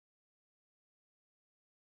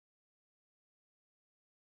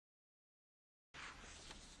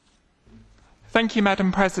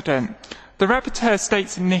Madam President. The rapporteur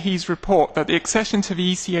states in his report that the accession to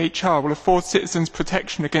the ECHR will afford citizens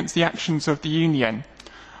protection against the actions of the Union.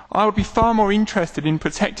 I would be far more interested in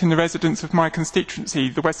protecting the residents of my constituency,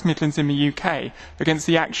 the West Midlands in the UK, against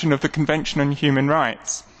the action of the Convention on Human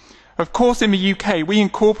Rights. Of course, in the UK, we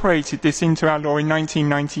incorporated this into our law in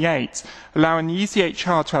 1998, allowing the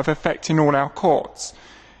ECHR to have effect in all our courts.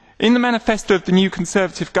 In the manifesto of the new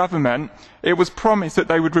Conservative government, it was promised that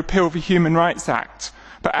they would repeal the Human Rights Act.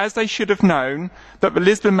 But as they should have known, that the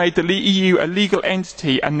Lisbon made the EU a legal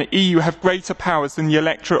entity and the EU have greater powers than the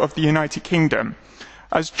electorate of the United Kingdom.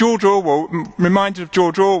 As reminded of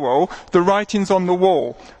George Orwell, the writing's on the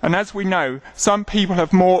wall, and as we know, some people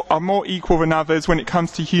are more equal than others when it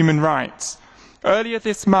comes to human rights. Earlier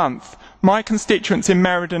this month, my constituents in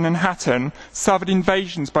Meriden and Hatton suffered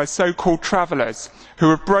invasions by so-called travellers who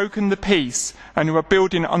have broken the peace and who are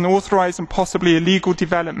building unauthorised and possibly illegal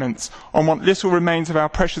developments on what little remains of our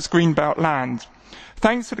precious greenbelt land.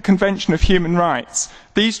 Thanks to the Convention of Human Rights,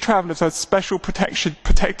 these travellers have special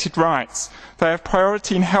protected rights. They have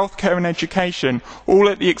priority in healthcare and education, all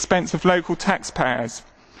at the expense of local taxpayers.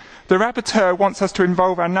 The rapporteur wants us to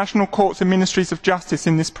involve our national courts and ministries of justice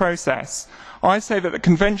in this process. I say that the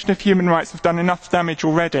Convention of Human Rights have done enough damage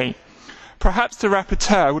already. Perhaps the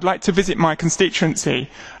rapporteur would like to visit my constituency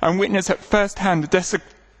and witness at first hand the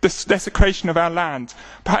desecration of our land.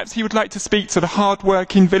 Perhaps he would like to speak to the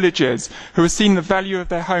hard-working villagers who have seen the value of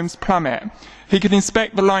their homes plummet. He could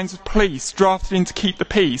inspect the lines of police drafted in to keep the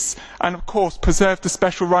peace and, of course, preserve the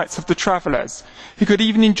special rights of the travellers. He could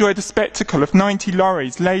even enjoy the spectacle of 90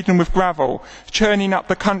 lorries laden with gravel churning up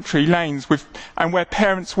the country lanes and where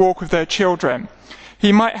parents walk with their children.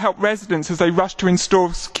 He might help residents as they rush to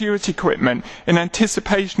install security equipment in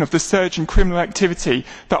anticipation of the surge in criminal activity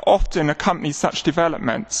that often accompanies such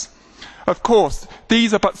developments. Of course,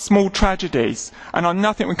 these are but small tragedies and are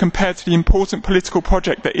nothing when compared to the important political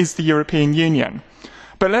project that is the European Union.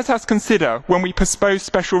 But let us consider, when we postpone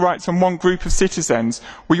special rights on one group of citizens,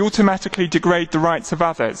 we automatically degrade the rights of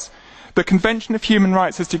others. The Convention of Human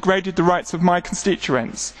Rights has degraded the rights of my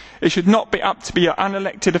constituents. It should not be up to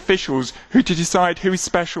unelected officials who to decide who is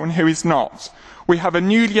special and who is not. We have a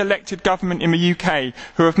newly elected government in the UK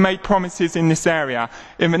who have made promises in this area.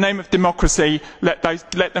 In the name of democracy, let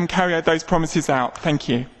them carry those promises out. Thank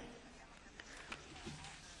you.